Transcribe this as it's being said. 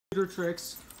Computer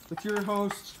tricks with your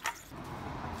host.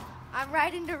 I'm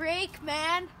riding the rake,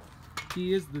 man.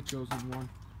 He is the chosen one.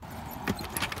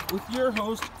 With your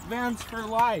host,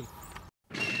 Vans4Lyfe.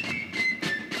 Today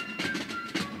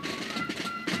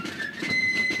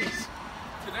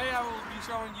I will be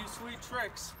showing you sweet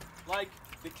tricks like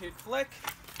the kick flick.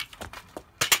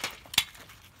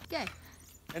 Okay.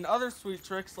 And other sweet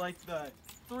tricks like the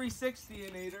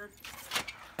 360-inator.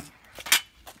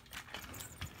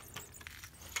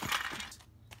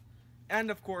 And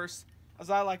of course, as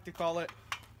I like to call it,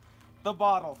 the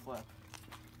bottle flip.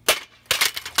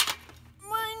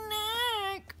 My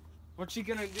neck. What's she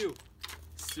gonna do?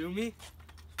 Sue me?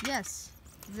 Yes,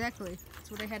 exactly. That's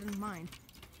what I had in mind.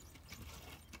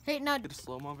 Hey, now. Get a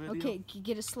slow-mo video? Okay,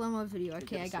 get a slow-mo video.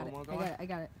 Okay, I got it. I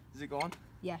got it. Is it going?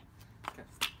 Yeah. Okay.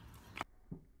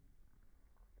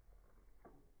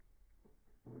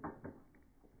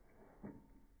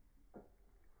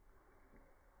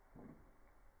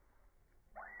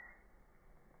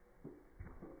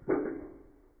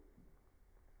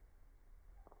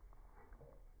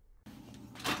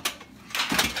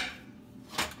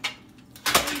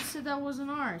 You said that wasn't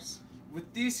ours.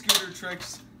 With these scooter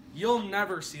tricks, you'll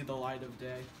never see the light of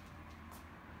day.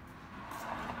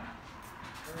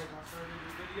 Alright, now starting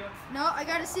the video. No, I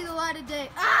gotta see the light of day.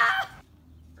 Ah!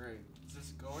 Alright, is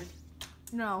this going?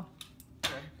 No.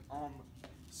 Okay,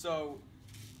 so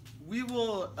we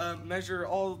will measure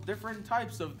all different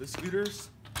types of the scooters,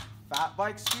 fat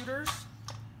bike scooters,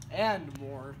 and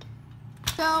more.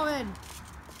 Going.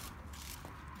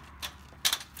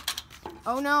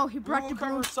 Oh no, he We brought will the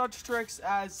cover broom. such tricks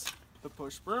as the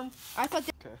push broom. I thought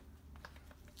that. Okay.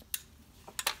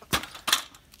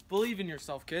 Believe in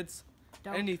yourself, kids.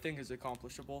 Don't. Anything is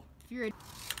accomplishable. If you're a...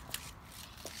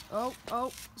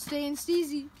 Oh, staying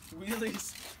steezy.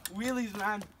 Wheelies,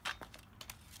 man.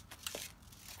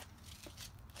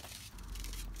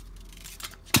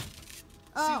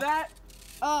 Oh. See that?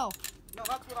 Oh. No,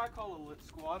 that's what I call a lip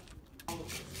squad.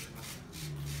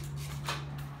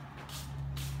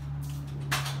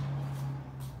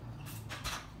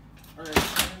 Alright,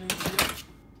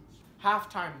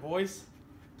 halftime, boys.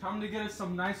 Time to get us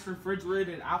some nice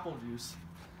refrigerated apple juice.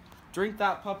 Drink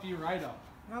that puppy right up.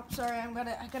 Nope, sorry,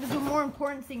 I gotta do more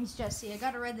important things, Jesse. I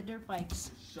gotta ride the dirt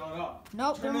bikes. Shut up.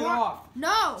 Nope, Turn they're it more... off.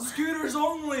 No! Scooters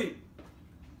only!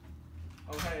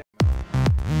 Okay.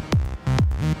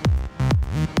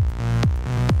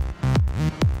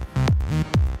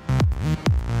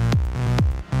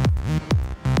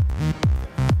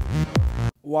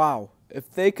 Wow,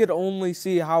 if they could only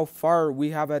see how far we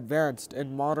have advanced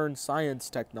in modern science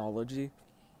technology.